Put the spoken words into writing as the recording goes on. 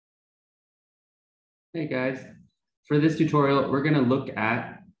Hey guys, for this tutorial, we're going to look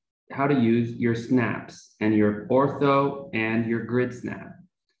at how to use your snaps and your ortho and your grid snap.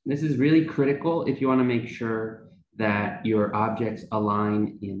 This is really critical if you want to make sure that your objects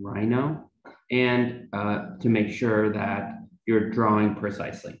align in Rhino and to make sure that you're drawing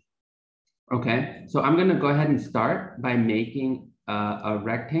precisely. Okay, so I'm going to go ahead and start by making a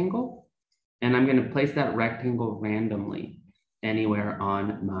rectangle, and I'm going to place that rectangle randomly anywhere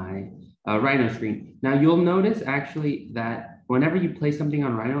on my Rhino screen. Now you'll notice actually that whenever you place something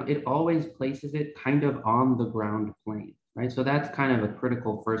on Rhino, it always places it kind of on the ground plane, right? So that's kind of a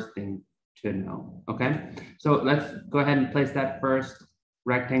critical first thing to know, okay? So let's go ahead and place that first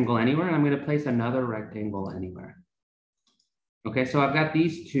rectangle anywhere, and I'm going to place another rectangle anywhere. Okay, so I've got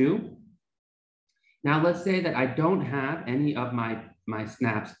these two. Now let's say that I don't have any of my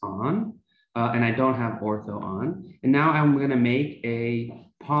snaps on, and I don't have ortho on. And now I'm going to make a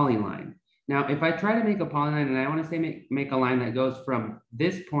polyline. Now, if I try to make a polyline and I want to say make a line that goes from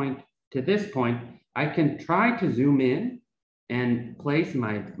this point to this point, I can try to zoom in and place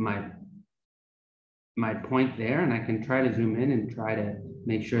my point there, and I can try to zoom in and try to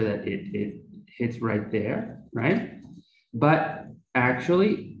make sure that it hits right there, right? But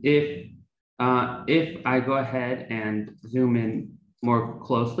actually, if I go ahead and zoom in more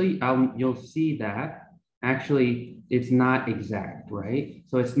closely, you'll see that actually it's not exact, right?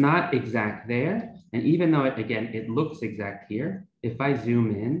 So it's not exact there. And even though, it looks exact here, if I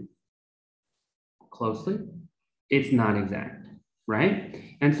zoom in closely, it's not exact, right?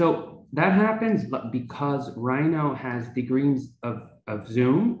 And so that happens because Rhino has degrees of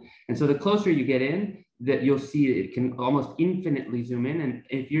zoom. And so the closer you get in, that you'll see it can almost infinitely zoom in. And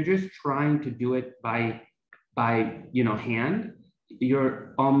if you're just trying to do it by hand,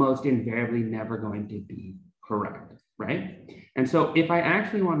 you're almost invariably never going to be correct, right? And so if I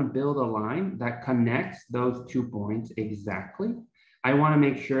actually want to build a line that connects those 2 points exactly, I want to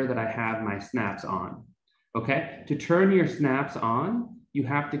make sure that I have my snaps on, okay? To turn your snaps on, you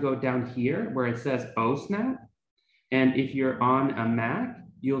have to go down here where it says O snap. And if you're on a Mac,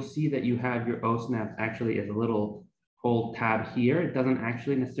 you'll see that you have your O snaps actually as a little whole tab here. It doesn't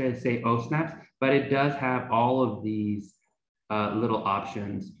actually necessarily say O snaps, but it does have all of these little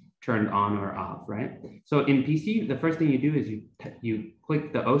options turned on or off, right? So in PC, the first thing you do is you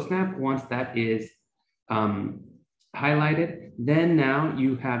click the O snap. Once that is highlighted, then now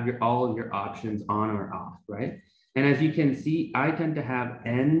you have all of your options on or off, right? And as you can see, I tend to have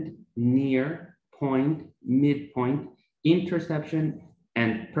end, near, point, midpoint, intersection,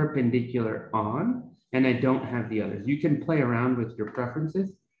 and perpendicular on, and I don't have the others. You can play around with your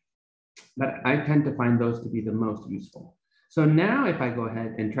preferences, but I tend to find those to be the most useful. So now if I go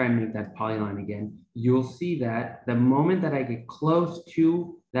ahead and try and make that polyline again, you'll see that the moment that I get close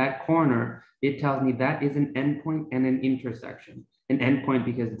to that corner, it tells me that is an endpoint and an intersection. An endpoint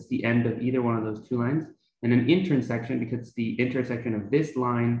because it's the end of either one of those two lines, and an intersection because it's the intersection of this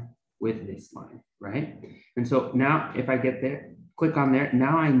line with this line, right? And so now if I get there, click on there,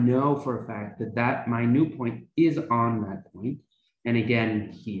 now I know for a fact that my new point is on that point, and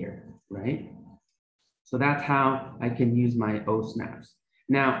again here, right? So that's how I can use my O snaps.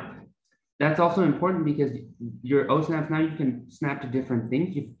 Now, that's also important because your O snaps, now you can snap to different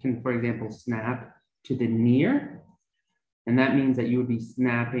things. You can, for example, snap to the near, and that means that you would be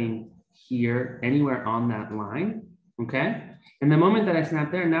snapping here anywhere on that line, okay? And the moment that I snap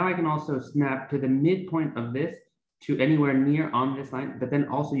there, now I can also snap to the midpoint of this to anywhere near on this line, but then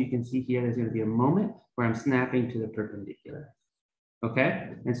also you can see here, there's gonna be a moment where I'm snapping to the perpendicular,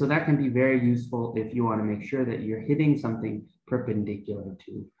 okay? And so that can be very useful if you wanna make sure that you're hitting something perpendicular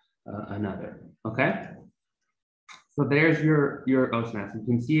to another, okay? So there's your O snaps. You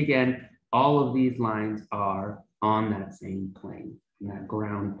can see again, all of these lines are on that same plane, that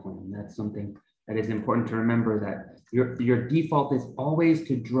ground plane. That's something that is important to remember, that your default is always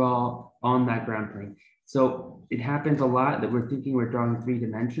to draw on that ground plane. So it happens a lot that we're thinking we're drawing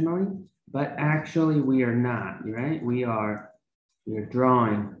three-dimensionally, but actually we are not, right? We are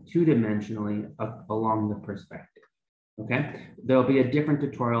drawing two-dimensionally along the perspective, okay? There'll be a different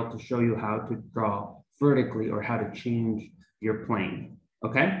tutorial to show you how to draw vertically or how to change your plane,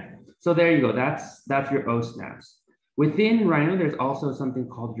 okay? So there you go, that's your O snaps. Within Rhino, there's also something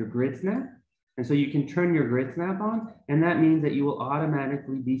called your grid snap. And so you can turn your grid snap on, and that means that you will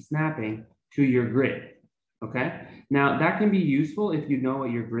automatically be snapping to your grid, okay? Now that can be useful if you know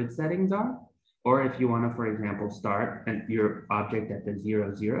what your grid settings are, or if you wanna, for example, start your object at the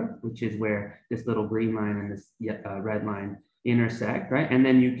 0, 0, which is where this little green line and this red line intersect, right? And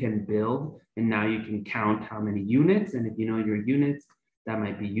then you can build, and now you can count how many units, and if you know your units, that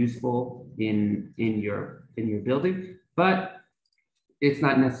might be useful in your building, but it's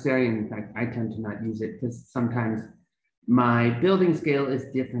not necessary. In fact, I tend to not use it because sometimes my building scale is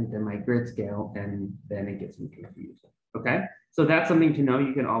different than my grid scale, and then it gets me confused. Okay, so that's something to know.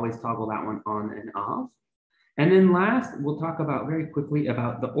 You can always toggle that one on and off. And then last, we'll talk about very quickly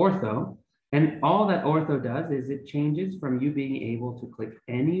about the ortho. And all that ortho does is it changes from you being able to click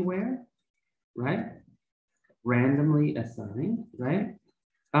anywhere, right? Randomly assigned, right?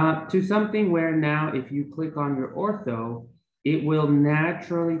 To something where now if you click on your ortho, it will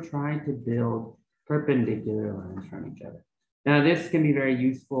naturally try to build perpendicular lines from each other. Now, this can be very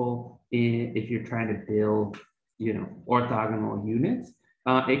useful if you're trying to build, orthogonal units.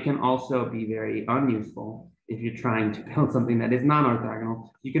 It can also be very unuseful if you're trying to build something that is non-orthogonal.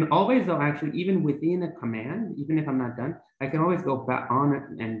 You can always, though, actually, even within a command, even if I'm not done, I can always go back on it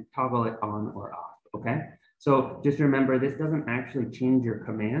and toggle it on or off, okay? So just remember, this doesn't actually change your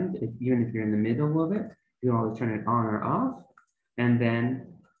command. Even if you're in the middle of it, you can always turn it on or off, and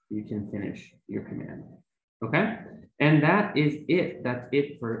then you can finish your command, okay? And that is it. That's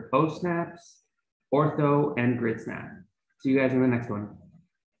it for O snaps, ortho, and grid snap. See you guys in the next one.